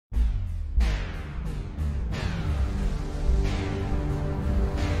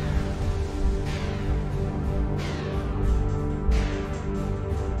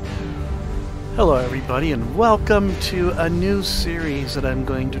Hello everybody and welcome to a new series that I'm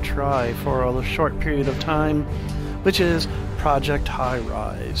going to try for a short period of time, which is Project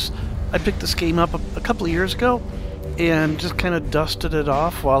Highrise. I picked this game up a couple of years ago and just kind of dusted it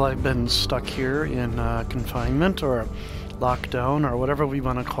off while I've been stuck here in confinement or lockdown or whatever we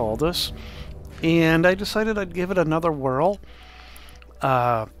want to call this. And I decided I'd give it another whirl.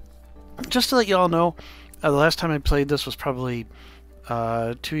 Just to let you all know, the last time I played this was probably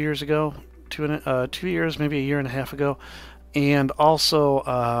 2 years ago. 2 years, maybe a year and a half ago. And also,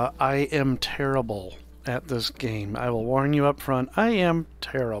 I am terrible at this game. I will warn you up front, I am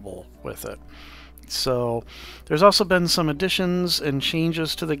terrible with it. So, there's also been some additions and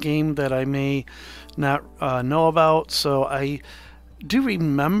changes to the game that I may not know about. So, I do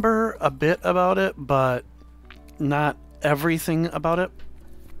remember a bit about it, but not everything about it.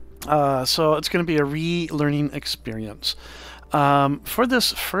 So, it's going to be a relearning experience. For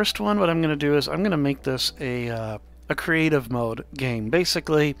this first one, what I'm going to do is I'm going to make this a creative mode game.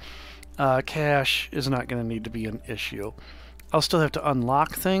 Basically, cache is not going to need to be an issue. I'll still have to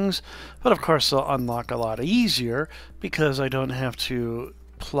unlock things, but of course they'll unlock a lot easier because I don't have to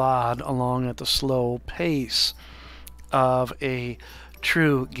plod along at the slow pace of a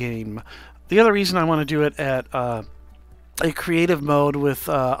true game. The other reason I want to do it at a creative mode with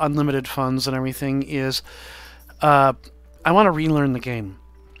unlimited funds and everything is I want to relearn the game.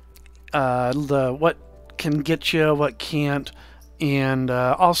 What can get you, what can't, and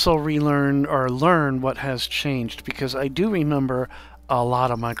also relearn or learn what has changed, because I do remember a lot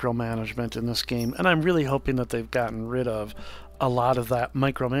of micromanagement in this game, and I'm really hoping that they've gotten rid of a lot of that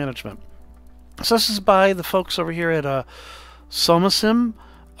micromanagement. So this is by the folks over here at Somasim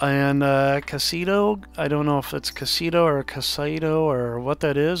and Casito. I don't know if it's Casito or Casito or what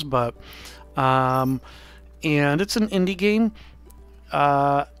that is, but and it's an indie game,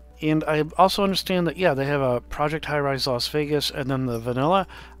 and I also understand that, yeah, they have a Project Highrise Las Vegas and then the vanilla.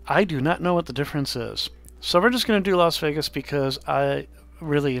 I do not know what the difference is. So we're just going to do Las Vegas because I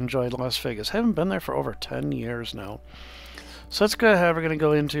really enjoyed Las Vegas. I haven't been there for over 10 years now. So let's go ahead. We're going to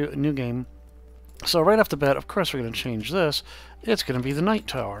go into a new game. So right off the bat, of course, we're going to change this. It's going to be the Night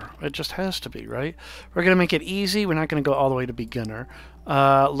Tower. It just has to be, right? We're going to make it easy. We're not going to go all the way to beginner.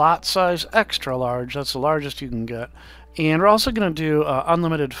 Lot size, extra large. That's the largest you can get. And we're also going to do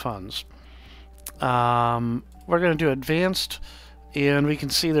unlimited funds. We're going to do advanced, and we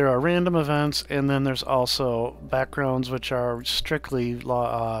can see there are random events, and then there's also backgrounds, which are strictly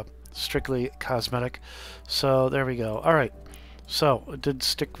cosmetic. So there we go. All right. So it did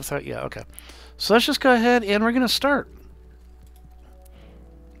stick with that. Yeah. Okay. So let's just go ahead and we're going to start.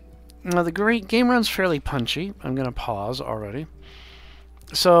 Now the game runs fairly punchy. I'm going to pause already.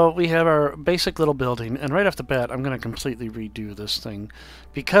 So we have our basic little building, and right off the bat I'm going to completely redo this thing.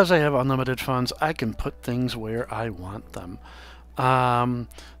 Because I have unlimited funds, I can put things where I want them.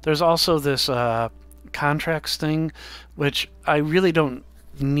 There's also this contracts thing, which I really don't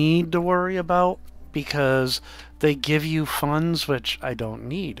need to worry about, because they give you funds, which I don't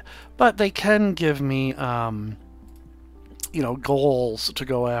need. But they can give me, you know, goals to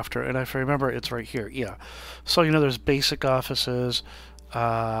go after. And if I remember, it's right here. Yeah. So, you know, there's basic offices,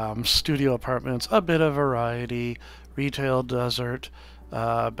 studio apartments, a bit of variety, retail desert,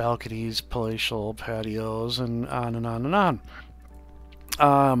 balconies, palatial patios, and on and on and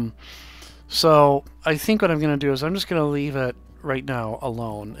on. So I think what I'm going to do is I'm just going to leave it right now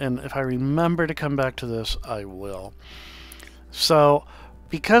alone, and if I remember to come back to this, I will. So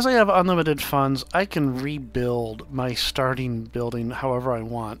because I have unlimited funds, I can rebuild my starting building however I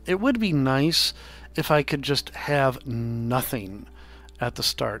want. It would be nice if I could just have nothing at the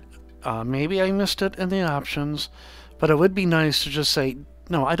start. Maybe I missed it in the options, but it would be nice to just say,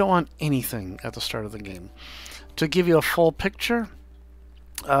 no, I don't want anything at the start of the game. To give you a full picture,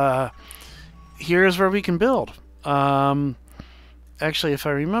 here's where we can build. Actually, if I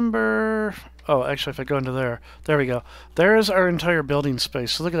remember... Oh, actually, if I go into there we go. There's our entire building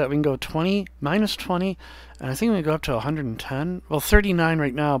space. So look at that. We can go 20, minus 20, and I think we can go up to 110. Well, 39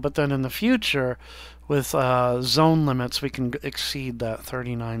 right now, but then in the future, with zone limits, we can exceed that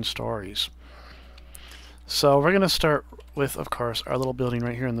 39 stories. So we're going to start with, of course, our little building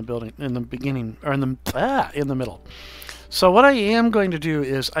right here in the building, in the beginning, or in the middle. So what I am going to do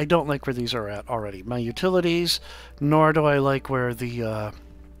is, I don't like where these are at already. My utilities, nor do I like where the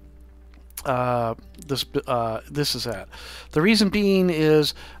this is at. The reason being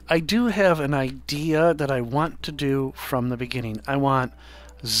is I do have an idea that I want to do from the beginning. I want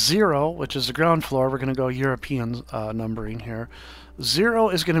 0, which is the ground floor. We're going to go European numbering here. 0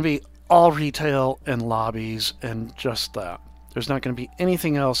 is going to be all retail and lobbies and just that. There's not going to be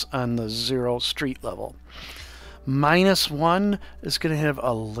anything else on the 0 street level. -1 is going to have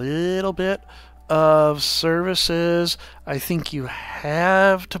a little bit of services. I think you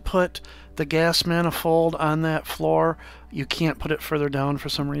have to put the gas manifold on that floor. You can't put it further down for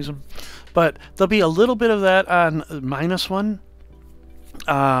some reason. But there'll be a little bit of that on -1.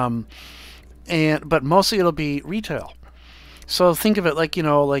 But mostly it'll be retail. So think of it like, you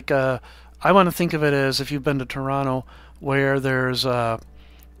know, like I want to think of it as if you've been to Toronto, where there's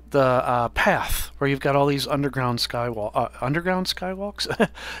the path, where you've got all these underground skywalks.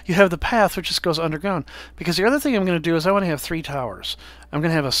 You have the path which just goes underground. Because the other thing I'm going to do is I want to have 3 towers. I'm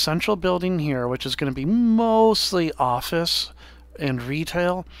going to have a central building here, which is going to be mostly office and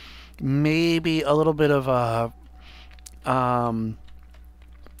retail, maybe a little bit of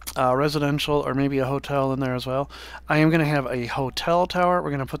residential, or maybe a hotel in there as well. I am going to have a hotel tower. We're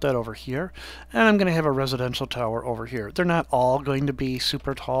going to put that over here, and I'm going to have a residential tower over here. They're not all going to be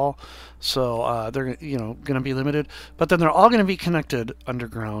super tall, so they're going to be limited, but then they're all going to be connected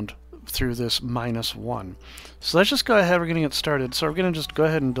underground through this -1. So let's just go ahead. We're going to get started. So we're going to just go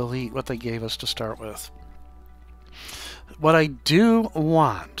ahead and delete what they gave us to start with. What I do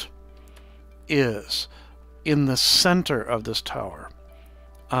want is in the center of this tower,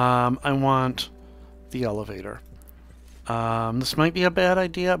 I want the elevator. This might be a bad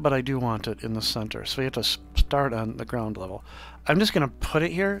idea, but I do want it in the center. So we have to start on the ground level. I'm just going to put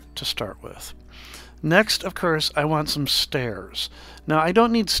it here to start with. Next, of course, I want some stairs. Now, I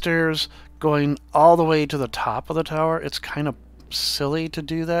don't need stairs going all the way to the top of the tower. It's kind of silly to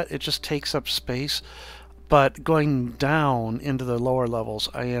do that. It just takes up space. But going down into the lower levels,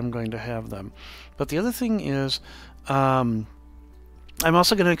 I am going to have them. But the other thing is, I'm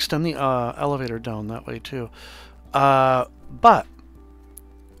also going to extend the elevator down that way too. But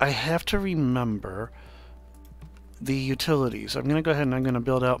I have to remember the utilities. I'm going to go ahead and I'm going to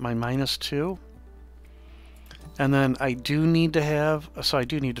build out my -2. And then I do need to have, so I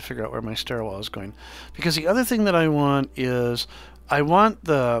do need to figure out where my stairwell is going. Because the other thing that I want is, I want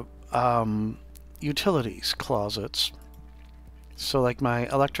the utilities closets, so like my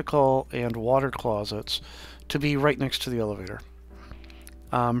electrical and water closets, to be right next to the elevator.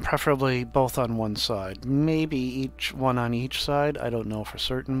 Preferably both on one side. Maybe each one on each side. I don't know for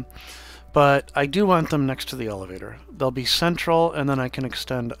certain. But I do want them next to the elevator. They'll be central, and then I can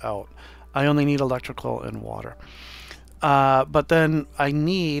extend out. I only need electrical and water. But then I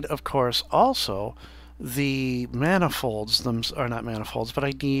need, of course, also the manifolds. Or not manifolds, but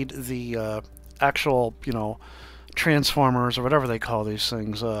I need the actual, transformers, or whatever they call these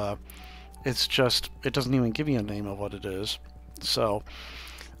things. It's just, it doesn't even give you a name of what it is. So,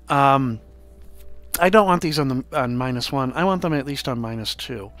 I don't want these on -1. I want them at least on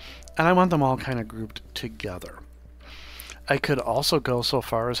 -2. And I want them all kind of grouped together. I could also go so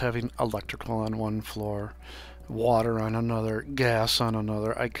far as having electrical on one floor, water on another, gas on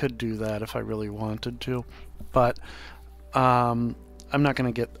another. I could do that if I really wanted to. But I'm not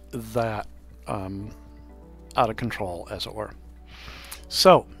going to get that out of control, as it were.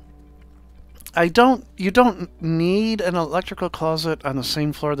 So, you don't need an electrical closet on the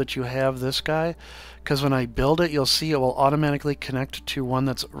same floor that you have this guy, because when I build it, you'll see it will automatically connect to one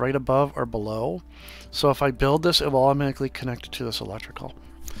that's right above or below. So if I build this, it will automatically connect to this electrical.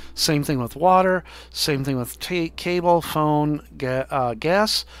 Same thing with water, same thing with cable, phone,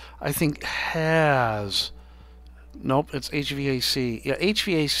 gas, I think has, nope, it's HVAC. Yeah,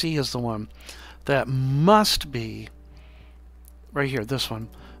 HVAC is the one that must be, right here, this one,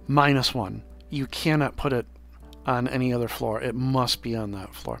 -1. You cannot put it on any other floor. It must be on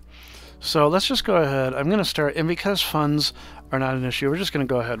that floor. So let's just go ahead. I'm going to start, and because funds are not an issue, we're just going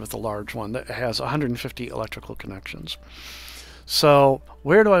to go ahead with the large one that has 150 electrical connections. So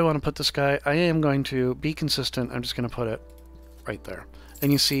where do I want to put this guy? I am going to be consistent. I'm just going to put it right there.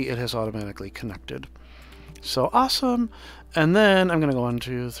 And you see it has automatically connected. So awesome. And then I'm going to go 1,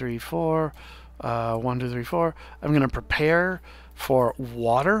 2, 3, 4. 1, 2, 3, 4. I'm going to prepare for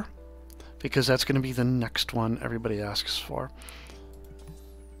water, because that's going to be the next one everybody asks for.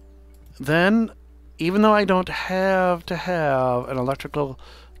 Then, even though I don't have to have an electrical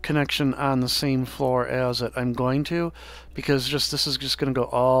connection on the same floor as it, I'm going to, because this is just going to go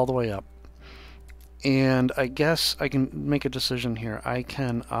all the way up. And I guess I can make a decision here. I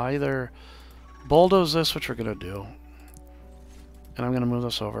can either bulldoze this, which we're going to do, and I'm going to move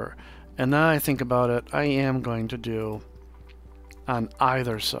this over. And now I think about it, I am going to do on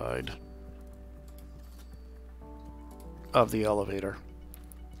either side of the elevator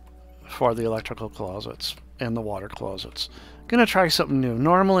for the electrical closets and the water closets. Gonna try something new.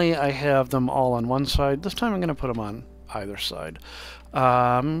 Normally I have them all on one side. This time I'm gonna put them on either side.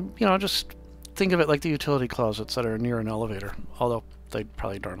 You know, just think of it like the utility closets that are near an elevator, although they'd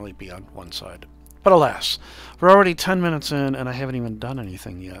probably normally be on one side. But alas, we're already 10 minutes in and I haven't even done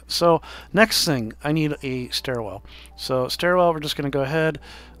anything yet. So next thing, I need a stairwell. So stairwell, we're just going to go ahead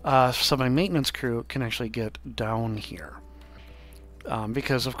so my maintenance crew can actually get down here.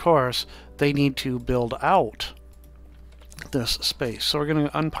 Because of course, they need to build out this space. So we're going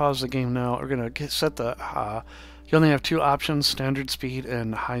to unpause the game now. We're going to set the... you only have two options, standard speed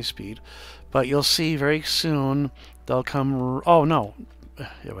and high speed. But you'll see very soon they'll come... Oh no,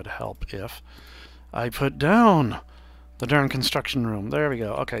 it would help if I put down the darn construction room. There we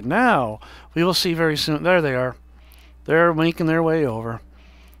go. Okay, now we will see very soon. There they are. They're making their way over.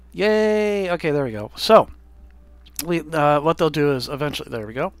 Yay! Okay, there we go. So, what they'll do is eventually... There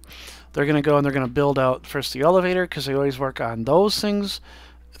we go. They're going to go and they're going to build out first the elevator, because they always work on those things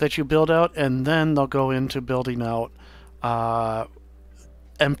that you build out, and then they'll go into building out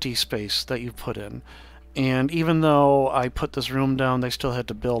empty space that you put in. And even though I put this room down, they still had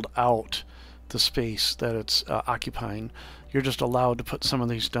to build out the space that it's occupying. You're just allowed to put some of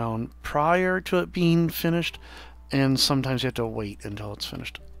these down prior to it being finished, and sometimes you have to wait until it's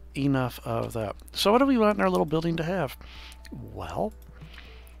finished. Enough of that. So what do we want in our little building to have? Well,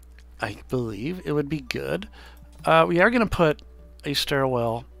 I believe it would be good. We are going to put a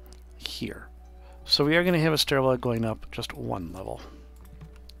stairwell here. So we are going to have a stairwell going up just one level.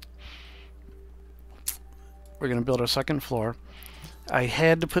 We're going to build our second floor. I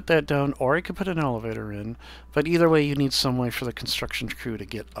had to put that down, or I could put an elevator in, but either way you need some way for the construction crew to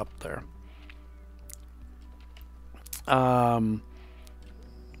get up there.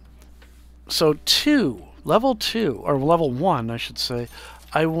 So level 2, or level 1 I should say,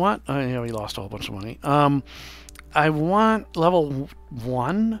 I want... Oh yeah, we lost a whole bunch of money. I want level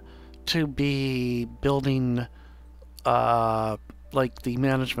 1 to be building like the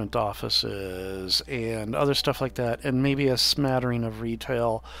management offices and other stuff like that, and maybe a smattering of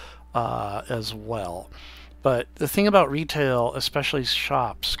retail as well. But the thing about retail, especially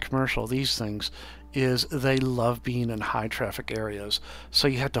shops, commercial, these things, is they love being in high traffic areas. So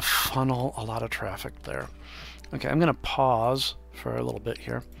you have to funnel a lot of traffic there. Okay, I'm going to pause for a little bit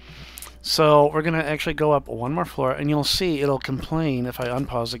here. So we're going to actually go up one more floor, and you'll see it'll complain if I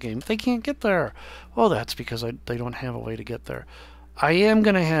unpause the game. They can't get there. Well, that's because they don't have a way to get there. I am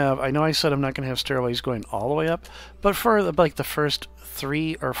going to have, I know I said I'm not going to have stairways going all the way up, but for like the first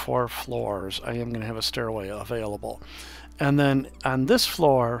 3 or 4 floors, I am going to have a stairway available. And then on this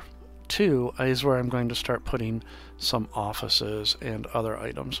floor, too, is where I'm going to start putting some offices and other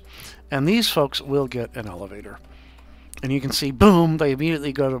items. And these folks will get an elevator. And you can see, boom, they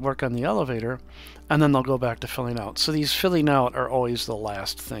immediately go to work on the elevator, and then they'll go back to filling out. So these filling out are always the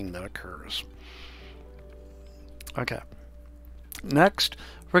last thing that occurs. Okay. Next,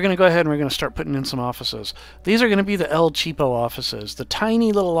 we're going to go ahead and we're going to start putting in some offices. These are going to be the El Cheapo offices, the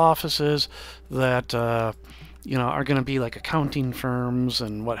tiny little offices that, you know, are going to be like accounting firms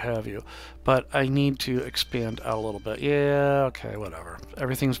and what have you. But I need to expand out a little bit. Yeah, okay, whatever.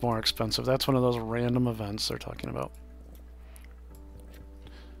 Everything's more expensive. That's one of those random events they're talking about.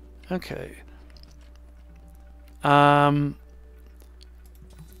 Okay.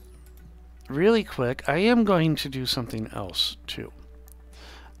 Really quick, I am going to do something else too.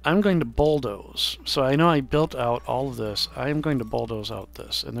 I'm going to bulldoze. So I know I built out all of this. I am going to bulldoze out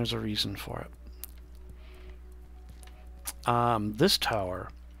this, and there's a reason for it. This tower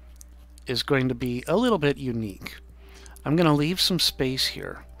is going to be a little bit unique. I'm going to leave some space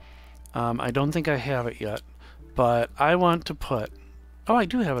here. I don't think I have it yet, but I want to put... Oh, I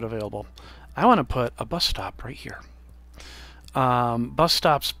do have it available. I want to put a bus stop right here. Bus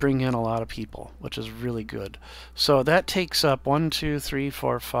stops bring in a lot of people, which is really good. So that takes up 1, 2, 3,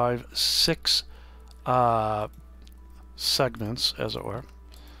 4, 5, 6 segments, as it were.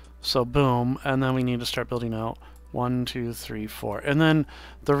 So boom, and then we need to start building out 1, 2, 3, 4. And then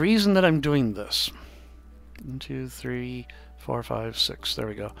the reason that I'm doing this, 1, 2, 3, 4, 5, 6. There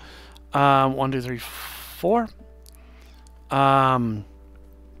we go. 1, 2, 3, 4. 1,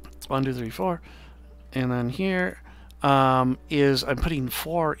 2, 3, 4. And then here is I'm putting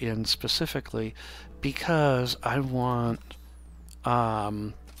 4 in specifically because I want...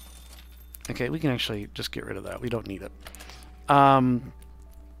 okay, we can actually just get rid of that. We don't need it.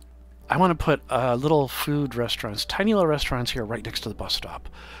 I want to put little food restaurants, tiny little restaurants here right next to the bus stop.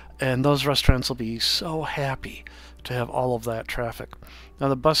 And those restaurants will be so happy to have all of that traffic. Now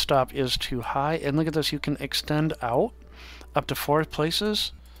the bus stop is too high, and look at this, you can extend out up to 4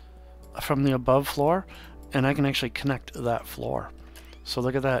 places from the above floor, and I can actually connect that floor. So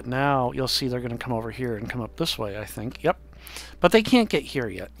look at that. Now you'll see they're going to come over here and come up this way, I think. Yep. But they can't get here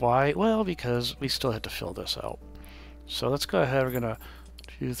yet. Why? Well, because we still had to fill this out. So let's go ahead. We're going to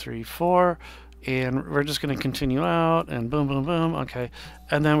 2, 3, 4. And we're just going to continue out and boom, boom, boom. Okay.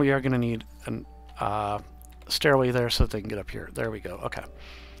 And then we are going to need a stairway there so that they can get up here. There we go. Okay.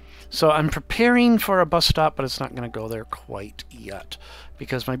 So I'm preparing for a bus stop, but it's not going to go there quite yet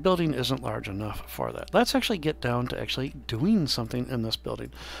because my building isn't large enough for that. Let's actually get down to actually doing something in this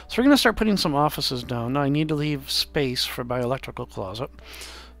building. So we're going to start putting some offices down. Now I need to leave space for my electrical closet.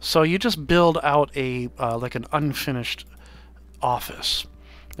 So you just build out a like an unfinished office.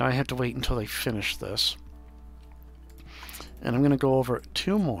 Now I have to wait until they finish this. And I'm going to go over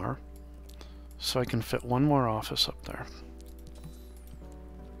 2 more so I can fit 1 more office up there.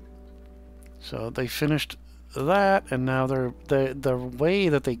 So they finished that, and now the way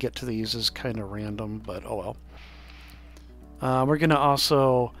that they get to these is kind of random, but oh well. We're going to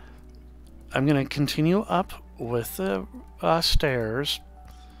also, I'm going to continue up with the stairs,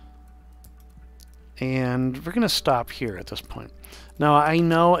 and we're going to stop here at this point. Now I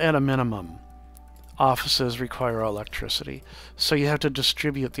know at a minimum offices require electricity, so you have to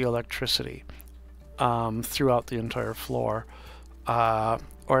distribute the electricity throughout the entire floor,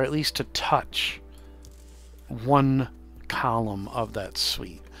 or at least to touch 1 column of that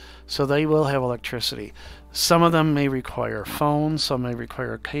suite. So they will have electricity. Some of them may require phones, some may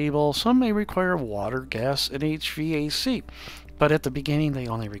require cable, some may require water, gas, and HVAC. But at the beginning, they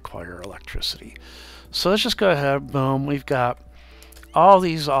only require electricity. So let's just go ahead, boom, we've got all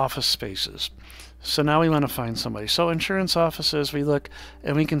these office spaces. So now we want to find somebody. So insurance offices, we look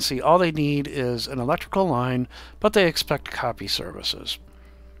and we can see all they need is an electrical line, but they expect copy services.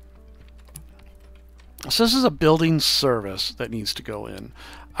 So this is a building service that needs to go in.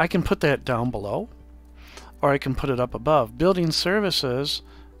 I can put that down below, or I can put it up above. Building services,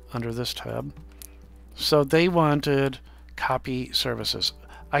 under this tab. So they wanted copy services.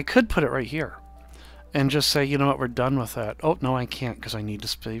 I could put it right here and just say, you know what, we're done with that. Oh, no, I can't because I need to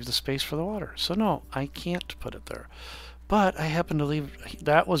save the space for the water. So no, I can't put it there. But I happen to leave,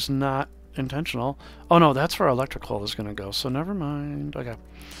 that was not intentional. Oh no, that's where electrical is going to go. So never mind. Okay.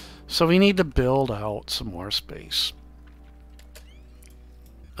 So we need to build out some more space.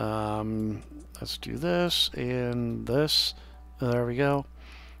 Let's do this and this. There we go.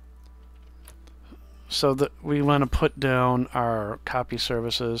 So that we want to put down our copy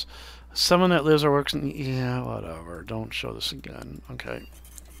services. Someone that lives or works in, yeah, whatever. Don't show this again. Okay.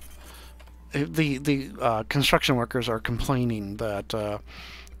 The construction workers are complaining that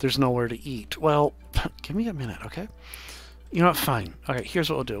there's nowhere to eat. Well, give me a minute, okay? You know what? Fine. Okay, here's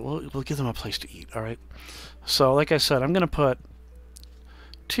what we'll do. We'll give them a place to eat, all right? So, like I said, I'm going to put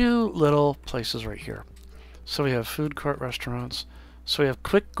 2 little places right here. So we have food court restaurants. So we have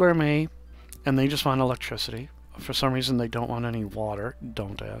Quick Gourmet, and they just want electricity. For some reason, they don't want any water.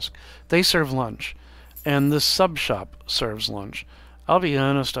 Don't ask. They serve lunch, and this sub shop serves lunch. I'll be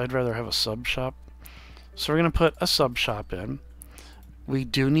honest, I'd rather have a sub shop. So we're going to put a sub shop in. We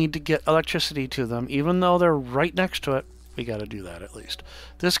do need to get electricity to them, even though they're right next to it. We got to do that at least.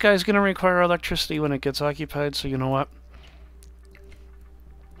 This guy's going to require electricity when it gets occupied, so you know what?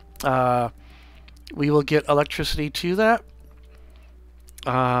 We will get electricity to that.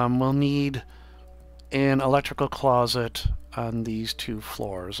 We'll need an electrical closet on these 2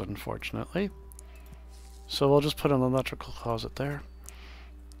 floors, unfortunately. So we'll just put an electrical closet there.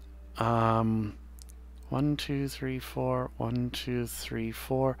 1, 2, 3, 4. 1, 2, 3,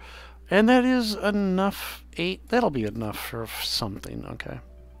 4. And that is enough. 8. That'll be enough for something. Okay.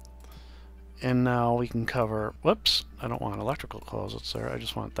 And now we can cover. Whoops. I don't want electrical closets there. I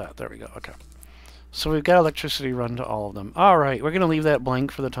just want that. There we go. Okay. So we've got electricity run to all of them. All right. We're going to leave that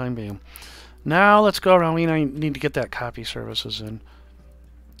blank for the time being. Now let's go around. We need to get that copy services in.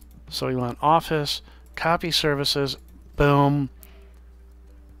 So we want office, copy services. Boom.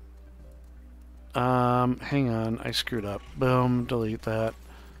 Hang on. I screwed up. Boom. Delete that.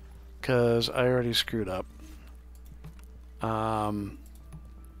 Because I already screwed up. I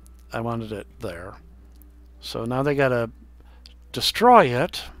wanted it there. So now they gotta destroy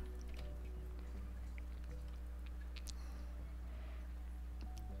it.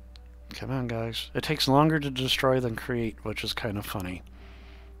 Come on, guys. It takes longer to destroy than create, which is kind of funny.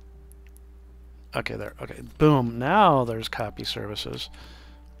 Okay, there. Okay, boom. Now there's copy services.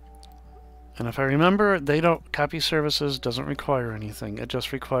 And if I remember, copy services doesn't require anything. It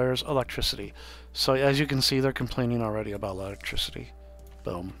just requires electricity. So as you can see, they're complaining already about electricity.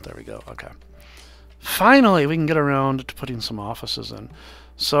 Boom. There we go. Okay. Finally, we can get around to putting some offices in.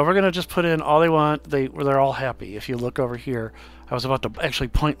 So we're gonna just put in all they want. They're all happy. If you look over here, I was about to actually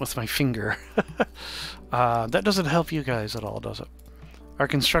point with my finger. That doesn't help you guys at all, does it? Our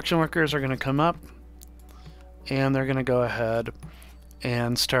construction workers are gonna come up, and they're gonna go ahead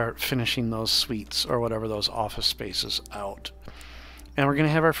and start finishing those suites or whatever those office spaces out. And we're gonna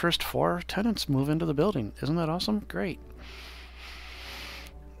have our first 4 tenants move into the building. Isn't that awesome? Great.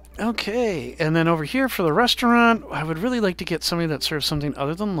 Okay, and then over here for the restaurant, I would really like to get somebody that serves something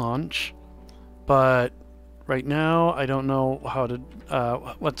other than lunch, but right now I don't know how to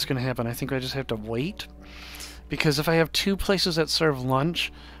what's going to happen. I think I just have to wait, because if I have 2 places that serve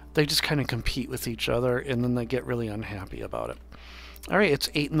lunch, they just kind of compete with each other, and then they get really unhappy about it. All right, it's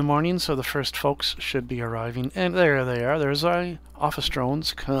 8 in the morning, so the first folks should be arriving, and there they are. There's our office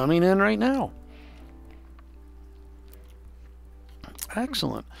drones coming in right now.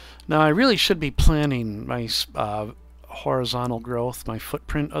 Excellent. Now I really should be planning my horizontal growth, my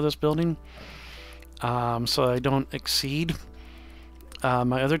footprint of this building, so I don't exceed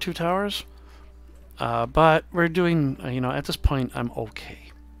my other 2 towers. But we're doing, at this point I'm okay.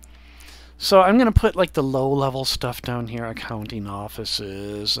 So I'm going to put like the low-level stuff down here, accounting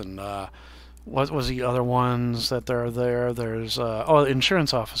offices, and what was the other ones that are there? There's,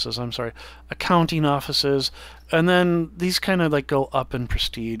 insurance offices, I'm sorry. Accounting offices. And then these kind of like go up in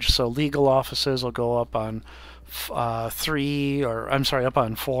prestige. So legal offices will go up on 3, or I'm sorry, up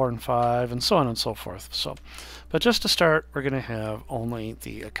on 4 and 5, and so on and so forth. So, but just to start, we're going to have only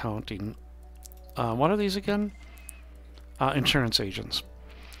the accounting. What are these again? Insurance agents.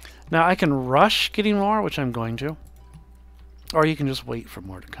 Now I can rush getting more, which I'm going to. Or you can just wait for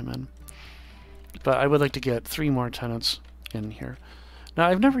more to come in. But I would like to get 3 more tenants in here. Now,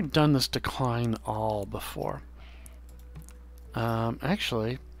 I've never done this decline all before.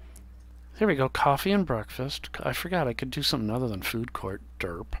 Actually, here we go. Coffee and breakfast. I forgot I could do something other than food court.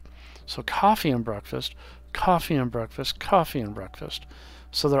 Derp. So coffee and breakfast, coffee and breakfast, coffee and breakfast.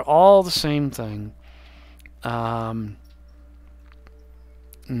 So they're all the same thing.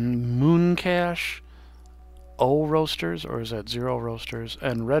 Mooncash, O Roasters, or is that Zero Roasters,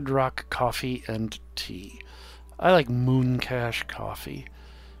 and Red Rock Coffee and Tea. I like Mooncash Coffee.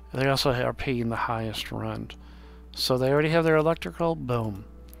 They also are paying the highest rent. So they already have their electrical, boom.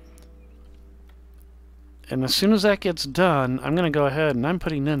 And as soon as that gets done, I'm going to go ahead and I'm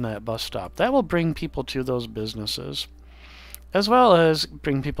putting in that bus stop. That will bring people to those businesses, as well as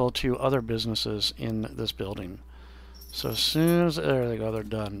bring people to other businesses in this building. So as soon as, there they go, they're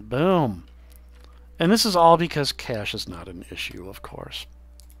done. Boom. And this is all because cash is not an issue, of course.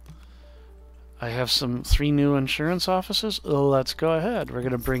 I have 3 new insurance offices. Let's go ahead. We're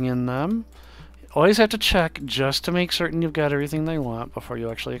going to bring in them. Always have to check just to make certain you've got everything they want before you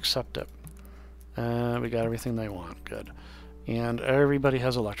actually accept it. We got everything they want. Good. And everybody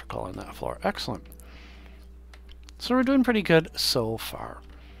has electrical on that floor. Excellent. So we're doing pretty good so far.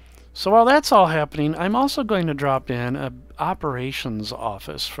 So while that's all happening, I'm also going to drop in an operations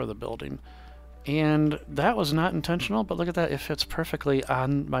office for the building. And that was not intentional, but look at that. It fits perfectly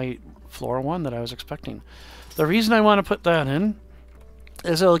on my floor 1 that I was expecting. The reason I want to put that in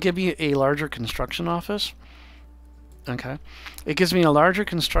is it'll give me a larger construction office. Okay. It gives me a larger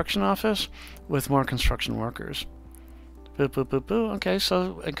construction office with more construction workers. Boop, boop, boop, boop. Okay,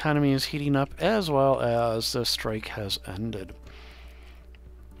 so economy is heating up as well as the strike has ended.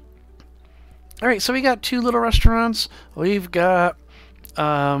 All right, so we got 2 little restaurants. We've got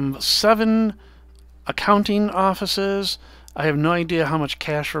 7 accounting offices. I have no idea how much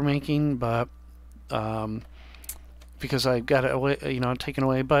cash we're making, but because I got it away, taken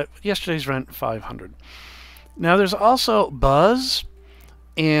away. But yesterday's rent $500. Now there's also buzz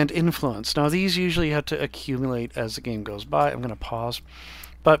and influence. Now these usually have to accumulate as the game goes by. I'm going to pause,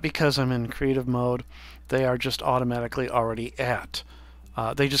 but because I'm in creative mode, they are just automatically already at.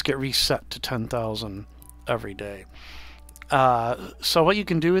 They just get reset to 10,000 every day. So what you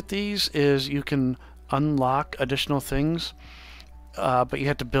can do with these is you can unlock additional things, but you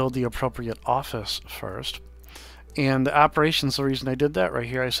have to build the appropriate office first. And the operations, the reason I did that right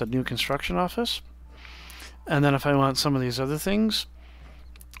here, I said new construction office. And then if I want some of these other things,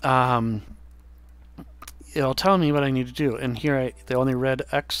 it'll tell me what I need to do. And here, the only red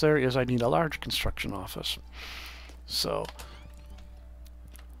X there is I need a large construction office. So,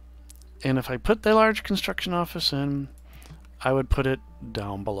 and if I put the large construction office in, I would put it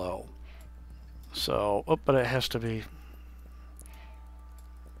down below. So, oh, but it has to be,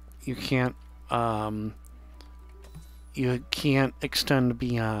 you can't extend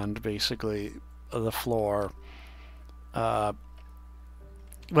beyond basically the floor.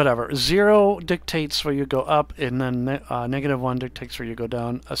 whatever. 0 dictates where you go up, and then -1 dictates where you go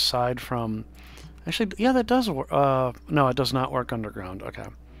down, aside from... Actually, yeah, that does work. No, it does not work underground. Okay.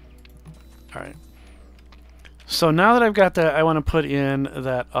 All right. So now that I've got that, I want to put in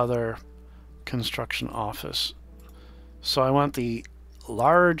that other construction office. So I want the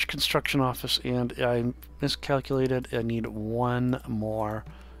large construction office, and I miscalculated. I need one more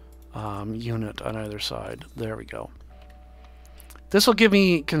unit on either side. There we go. This will give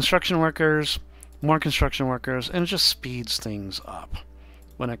me construction workers, more construction workers, and it just speeds things up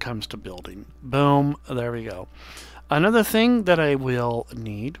when it comes to building. Boom, there we go. Another thing that I will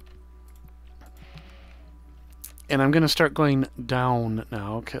need, and I'm going to start going down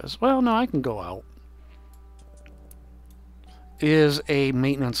now because, well, no, I can go out, is a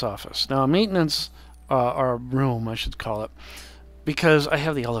maintenance office. Now, a maintenance, or a room, I should call it, because I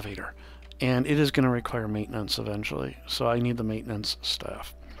have the elevator, and it is going to require maintenance eventually, so I need the maintenance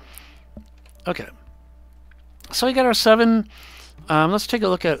staff. Okay. So we got our 7... let's take a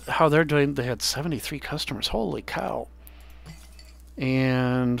look at how they're doing. They had 73 customers. Holy cow.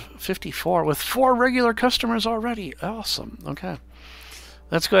 And 54 with 4 regular customers already. Awesome. Okay.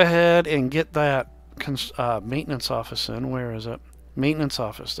 Let's go ahead and get that maintenance office in. Where is it? Maintenance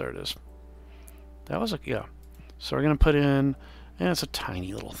office. There it is. That was a... Yeah. So we're going to put in... And it's a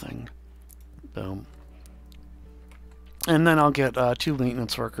tiny little thing. Boom. And then I'll get 2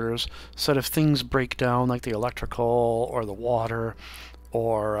 maintenance workers, so that if things break down, like the electrical or the water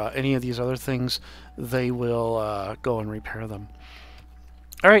or any of these other things, they will go and repair them.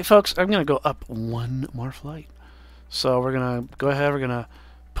 All right, folks, I'm going to go up 1 more flight. So we're going to go ahead, we're going to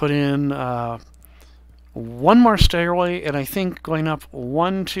put in 1 more stairway, and I think going up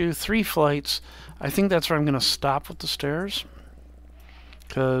 1, 2, 3 flights, I think that's where I'm going to stop with the stairs.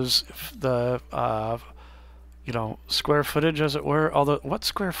 Because the... you know, square footage, as it were. Although, what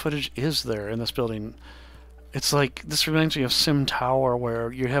square footage is there in this building? It's like, this reminds me of Sim Tower,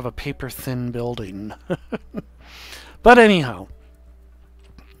 where you have a paper-thin building. But anyhow.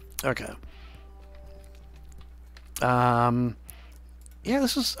 Okay. Yeah,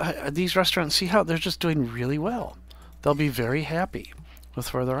 this is, these restaurants, see how they're just doing really well. They'll be very happy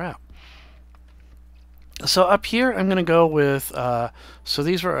with where they're at. So up here, I'm going to go with, so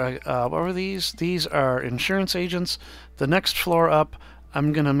these were, what were these? These are insurance agents. The next floor up,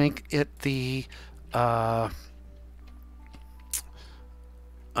 I'm going to make it the,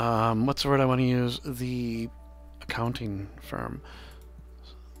 what's the word I want to use? The accounting firm.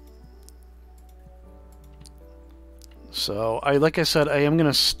 So, like I said, I am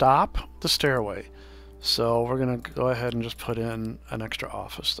going to stop the stairway. So we're going to go ahead and just put in an extra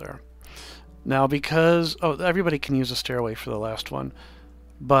office there. Now, because... Oh, everybody can use a stairway for the last one.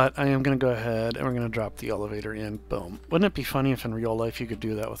 But I am going to go ahead and we're going to drop the elevator in. Boom. Wouldn't it be funny if in real life you could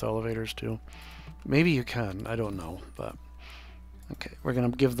do that with elevators too? Maybe you can. I don't know. But okay, we're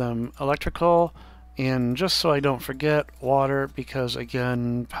going to give them electrical. And just so I don't forget, water. Because,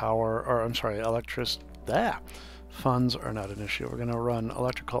 again, power... Or, I'm sorry, electricity... Funds are not an issue. We're going to run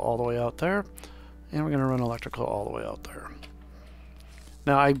electrical all the way out there. And we're going to run electrical all the way out there.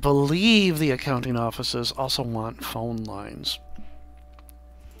 Now, I believe the accounting offices also want phone lines.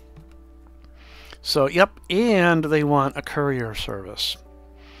 So, yep, and they want a courier service.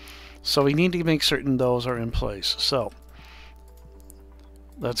 So we need to make certain those are in place. So,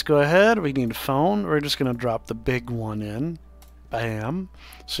 let's go ahead. We need a phone. We're just going to drop the big one in. Bam.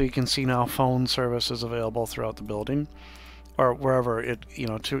 So you can see now phone service is available throughout the building. Or wherever it, you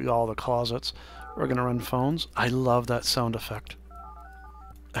know, to all the closets. We're going to run phones. I love that sound effect.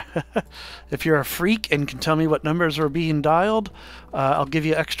 If you're a freak and can tell me what numbers are being dialed, I'll give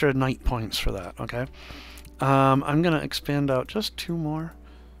you extra night points for that, okay? I'm going to expand out just 2 more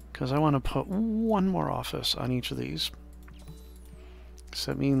because I want to put 1 more office on each of these.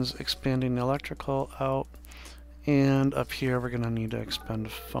 So that means expanding the electrical out, and up here we're going to need to expand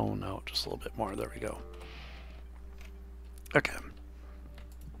phone out just a little bit more. There we go. Okay.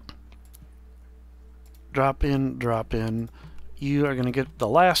 Drop in, drop in. You are going to get the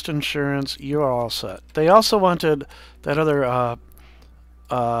last insurance. You are all set. They also wanted that other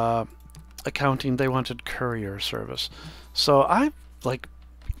accounting. They wanted courier service. So I like,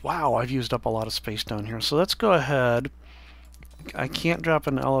 wow, I've used up a lot of space down here. So let's go ahead. I can't drop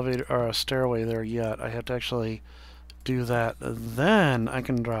an elevator or a stairway there yet. I have to actually do that. Then I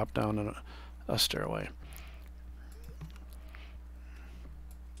can drop down a stairway.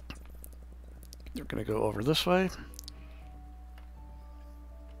 We're going to go over this way.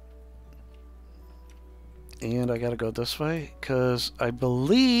 And I gotta go this way, because I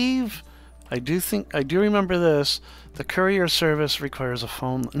believe I do remember this. The courier service requires a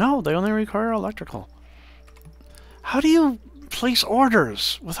phone. No, they only require electrical. How do you place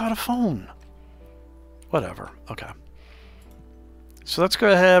orders without a phone? Whatever. Okay. So let's go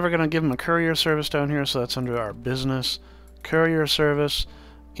ahead. We're going to give them a courier service down here. So that's under our business courier service.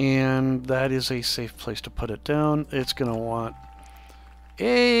 And that is a safe place to put it down. It's going to want...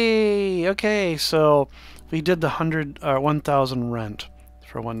 Hey! Okay, so we did the 1,000 rent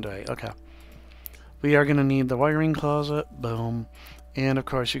for one day. Okay. We are going to need the wiring closet. Boom. And of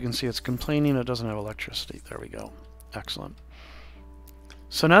course, you can see it's complaining it doesn't have electricity. There we go. Excellent.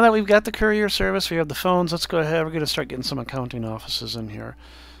 So now that we've got the courier service, we have the phones. Let's go ahead. We're going to start getting some accounting offices in here.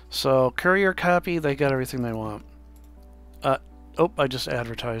 So courier copy, they got everything they want. Oh, I just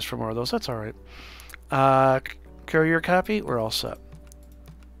advertised for more of those. That's all right. Courier copy, we're all set.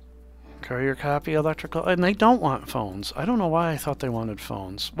 Courier copy, electrical, and they don't want phones. I don't know why I thought they wanted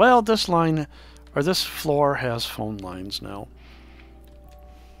phones. Well, this line, or this floor has phone lines now.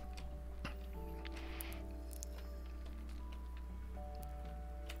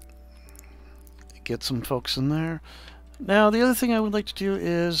 Get some folks in there. Now, the other thing I would like to do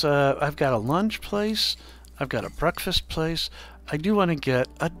is, I've got a lunch place, I've got a breakfast place, I do want to get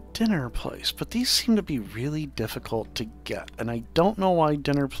a dinner place, but these seem to be really difficult to get, and I don't know why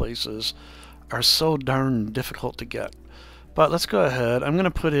dinner places are so darn difficult to get. But let's go ahead. I'm going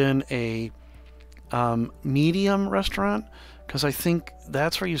to put in a medium restaurant, because I think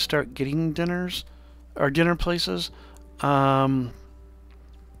that's where you start getting dinners, or dinner places.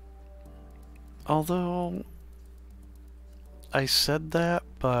 Although I said that,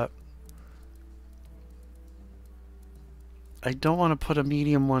 but I don't want to put a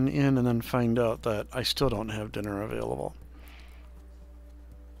medium one in and then find out that I still don't have dinner available.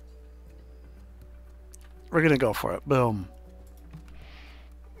 We're going to go for it. Boom.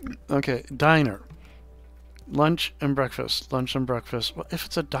 Okay, diner. Lunch and breakfast. Lunch and breakfast. Well, if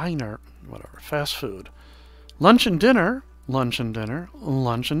it's a diner, whatever. Fast food. Lunch and dinner. Lunch and dinner.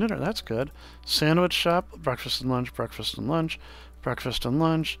 Lunch and dinner. That's good. Sandwich shop. Breakfast and lunch. Breakfast and lunch. Breakfast and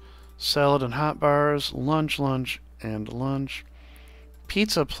lunch. Salad and hot bars. Lunch, lunch, and lunch.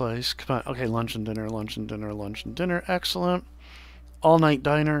 Pizza place. Come on. Okay, lunch and dinner. Lunch and dinner. Lunch and dinner. Excellent. All night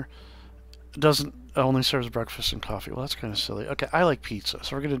diner. Doesn't only serves breakfast and coffee. Well, that's kind of silly. Okay, I like pizza,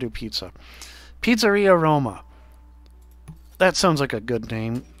 so we're going to do pizza. Pizzeria Roma. That sounds like a good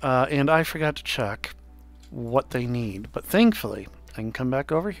name. And I forgot to check what they need. But thankfully, I can come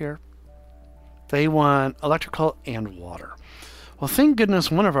back over here. They want electrical and water. Well, thank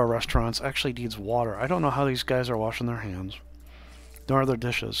goodness one of our restaurants actually needs water. I don't know how these guys are washing their hands. Nor their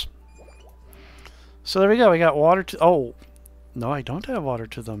dishes. So there we go. We got water to... Oh, no, I don't have water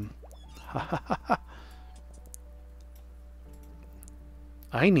to them.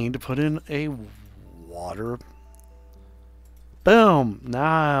 I need to put in a water. Boom!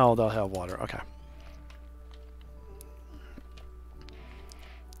 Now they'll have water. Okay.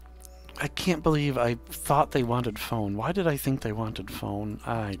 I can't believe I thought they wanted phone. Why did I think they wanted phone?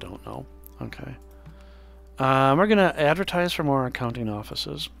 I don't know. Okay. We're going to advertise for more accounting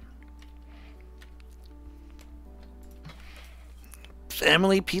offices.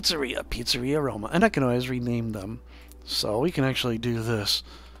 Family Pizzeria, Pizzeria Roma. And I can always rename them. So we can actually do this.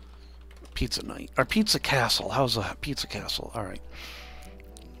 Pizza night. Or Pizza Castle. How's that? Pizza Castle. Alright.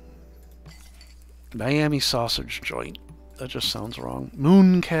 Miami Sausage Joint. That just sounds wrong.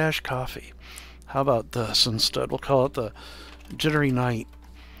 Moon Cash Coffee. How about this instead? We'll call it the Jittery Night.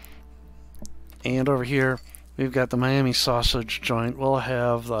 And over here, we've got the Miami Sausage Joint. We'll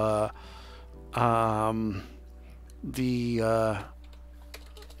have the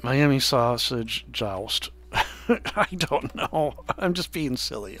Miami Sausage Joust. I don't know. I'm just being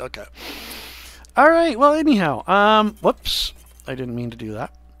silly. Okay. All right. Well, anyhow, whoops. I didn't mean to do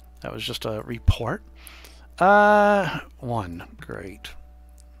that. That was just a report. One. Great.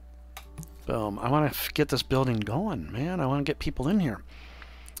 Boom. I want to get this building going, man. I want to get people in here.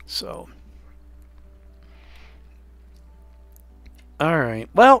 So. All right.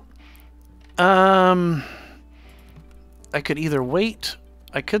 Well, I could either wait.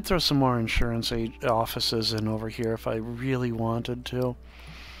 I could throw some more insurance offices in over here if I really wanted to.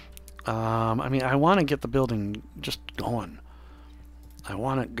 I mean, I want to get the building just going. I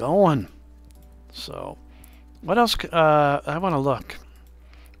want it going. So, what else? I want to look.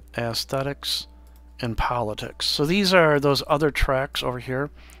 Aesthetics and politics. So these are those other tracks over here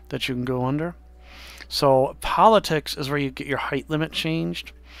that you can go under. So politics is where you get your height limit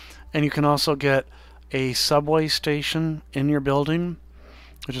changed. And you can also get a subway station in your building,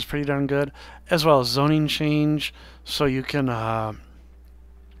 which is pretty darn good, as well as zoning change, so you can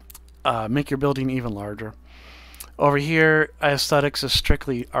make your building even larger. Over here, aesthetics is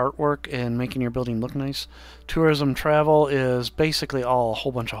strictly artwork and making your building look nice. Tourism travel is basically all a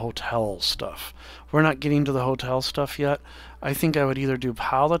whole bunch of hotel stuff. We're not getting to the hotel stuff yet. I think I would either do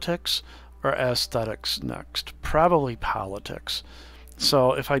politics or aesthetics next. Probably politics.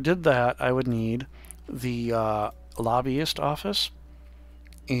 So if I did that, I would need the lobbyist office,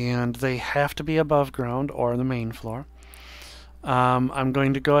 and they have to be above ground or the main floor. I'm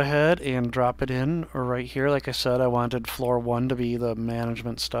going to go ahead and drop it in right here. Like I said, I wanted floor 1 to be the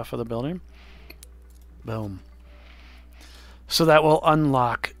management stuff of the building. Boom. So that will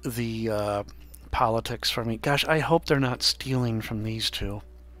unlock the politics for me. Gosh, I hope they're not stealing from these two,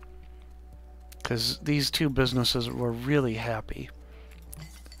 because these two businesses were really happy.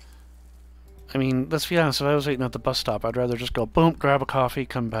 I mean, let's be honest, if I was waiting at the bus stop, I'd rather just go, boom, grab a coffee,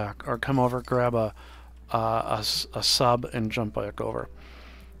 come back. Or come over, grab a sub, and jump back over.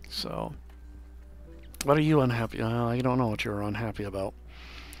 So, what are you unhappy? I don't know what you're unhappy about.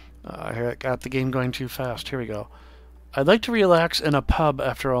 I got the game going too fast. Here we go. I'd like to relax in a pub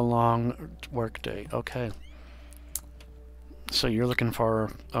after a long work day. Okay. So you're looking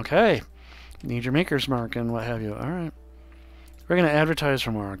for, okay, need your maker's mark and what have you. All right. We're going to advertise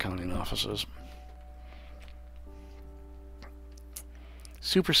from our accounting offices.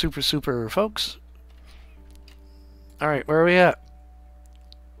 Super, super, super, folks. All right, where are we at?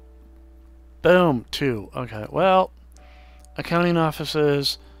 Boom, 2. Okay, well, accounting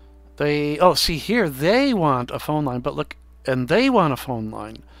offices, they, oh, see here, they want a phone line, but look, and they want a phone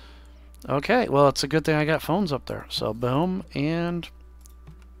line. Okay, well, it's a good thing I got phones up there. So boom, and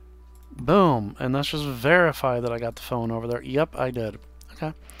boom. And let's just verify that I got the phone over there. Yep, I did.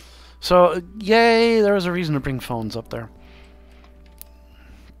 Okay. So, yay, there was a reason to bring phones up there.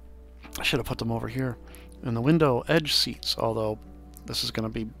 I should have put them over here in the window edge seats, although this is going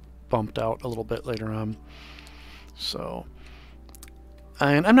to be bumped out a little bit later on. So,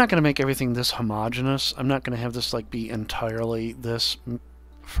 and I'm not going to make everything this homogeneous. I'm not going to have this like be entirely this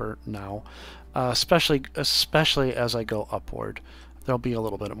for now, especially as I go upward. There'll be a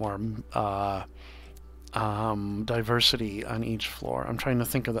little bit more diversity on each floor. I'm trying to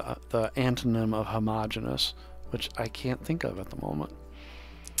think of the antonym of homogeneous, which I can't think of at the moment.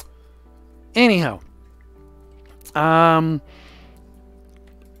 Anyhow, what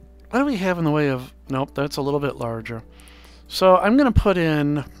do we have in the way of... Nope, that's a little bit larger. So I'm going to put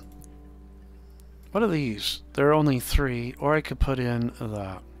in... What are these? There are only 3, or I could put in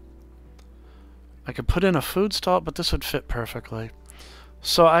that. I could put in a food stall, but this would fit perfectly.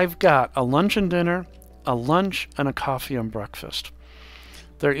 So I've got a lunch and dinner, a lunch, and a coffee and breakfast.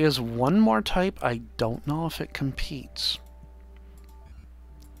 There is one more type. I don't know if it competes.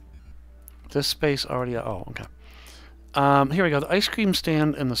 This space already... Oh, okay. Here we go. The ice cream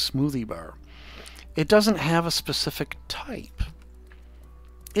stand and the smoothie bar. It doesn't have a specific type.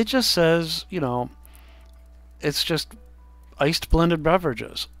 It just says, you know, it's just iced blended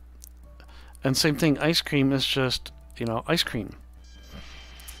beverages. And same thing, ice cream is just, you know, ice cream.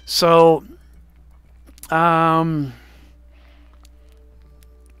 So,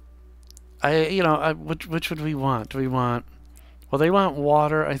 which would we want? Do we want... Well, they want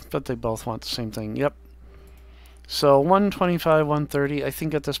water. I bet they both want the same thing. Yep. So 125, 130. I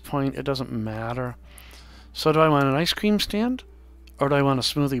think at this point it doesn't matter. So do I want an ice cream stand or do I want a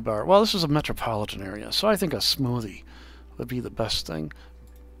smoothie bar? Well, this is a metropolitan area, so I think a smoothie would be the best thing.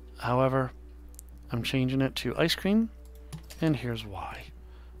 However, I'm changing it to ice cream, and here's why.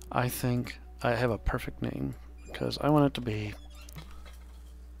 I think I have a perfect name because I want it to be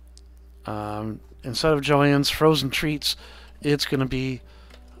instead of Joanne's Frozen Treats, it's going to be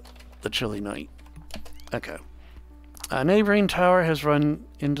the Chilly Night. Okay. A neighboring tower has run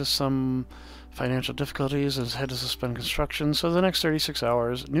into some financial difficulties and has had to suspend construction, so the next 36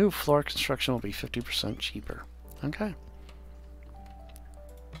 hours, new floor construction will be 50% cheaper. Okay.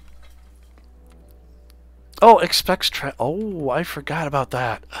 Oh, expects oh, I forgot about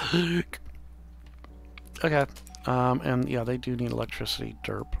that. Okay. And yeah, they do need electricity.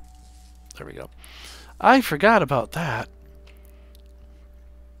 Derp. There we go. I forgot about that.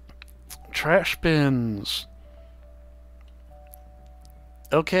 Trash bins.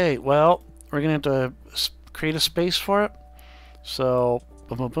 Okay, well, we're going to have to create a space for it. So,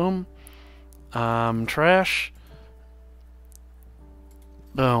 boom, boom, boom. Trash.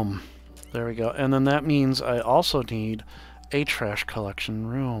 Boom. There we go. And then that means I also need a trash collection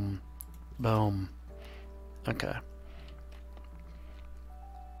room. Boom. Okay.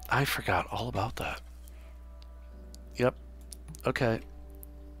 I forgot all about that. Yep. Okay.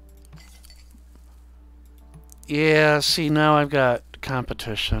 Yeah, see, now I've got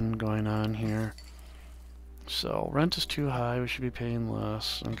competition going on here. So rent is too high. We should be paying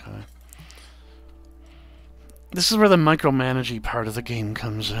less. Okay. This is where the micromanaging part of the game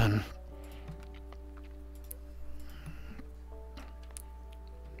comes in.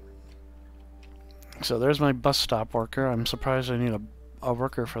 So there's my bus stop worker. I'm surprised I need a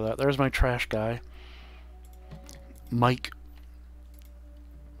worker for that. There's my trash guy. Mike.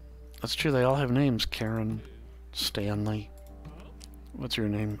 That's true, they all have names. Karen, Stanley. What's your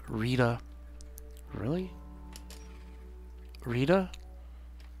name? Rita. Really? Rita?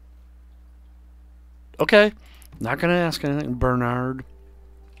 Okay. Not gonna ask anything. Bernard.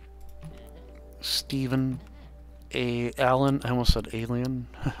 Stephen. Alan. I almost said alien.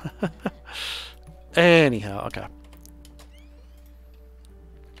 Anyhow, okay.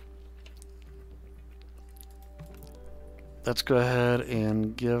 Let's go ahead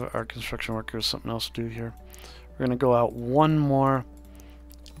and give our construction workers something else to do here. We're going to go out one more.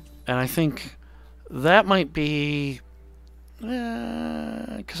 And I think that might be...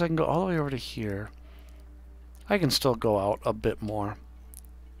 because I can go all the way over to here. I can still go out a bit more.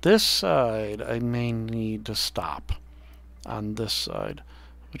 This side, I may need to stop on this side,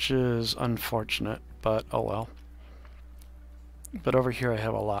 which is unfortunate, but oh well. But over here I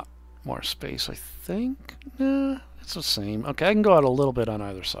have a lot more space, I think. Nah, it's the same. Okay, I can go out a little bit on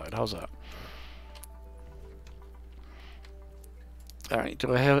either side. How's that? Alright,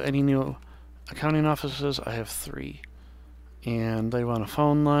 do I have any new accounting offices? I have 3. And they want a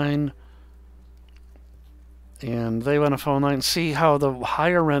phone line. And they want a phone line. See how the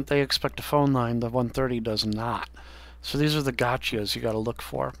higher rent they expect a phone line, the 130 does not. So these are the gotchas you got to look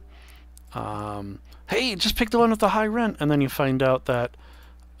for. Hey, just pick the one with the high rent, and then you find out that,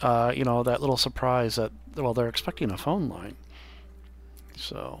 you know, that little surprise that, well, they're expecting a phone line.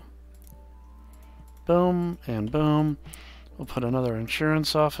 So, boom and boom. We'll put another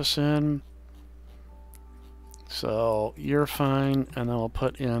insurance office in. So you're fine, and then we'll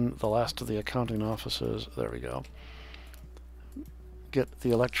put in the last of the accounting offices. There we go. Get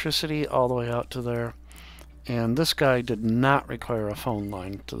the electricity all the way out to there. And this guy did not require a phone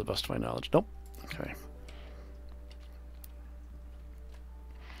line, to the best of my knowledge. Nope. Okay.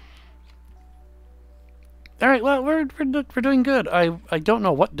 All right. Well, we're doing good. I don't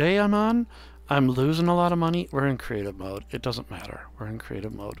know what day I'm on. I'm losing a lot of money. We're in creative mode. It doesn't matter. We're in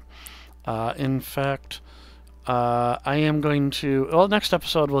creative mode. In fact, I am going to. Well, next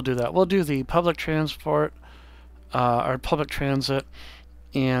episode we'll do that. We'll do the public transport, or public transit,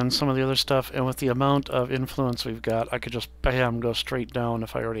 and some of the other stuff. And with the amount of influence we've got, I could just bam go straight down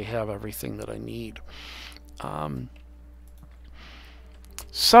if I already have everything that I need.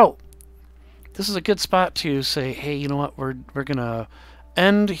 So this is a good spot to say, hey, you know what? We're gonna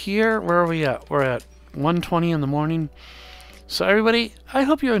end here. Where are we at? We're at 1:20 in the morning. So everybody, I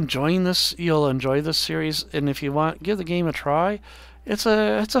hope you're enjoying this. You'll enjoy this series, and if you want, give the game a try. It's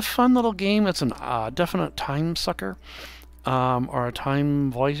a fun little game. It's an definite time sucker, or a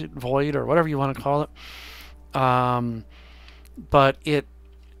time void, or whatever you want to call it. But it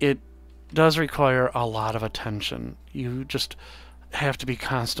does require a lot of attention. You just have to be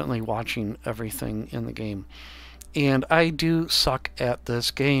constantly watching everything in the game. And I do suck at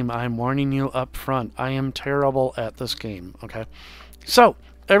this game. I'm warning you up front. I am terrible at this game, okay? So,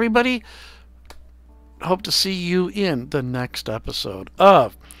 everybody, hope to see you in the next episode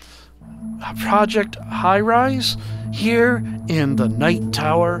of Project Highrise here in the Night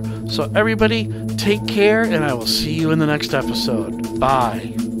Tower. So, everybody, take care, and I will see you in the next episode.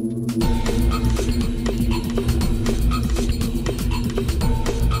 Bye.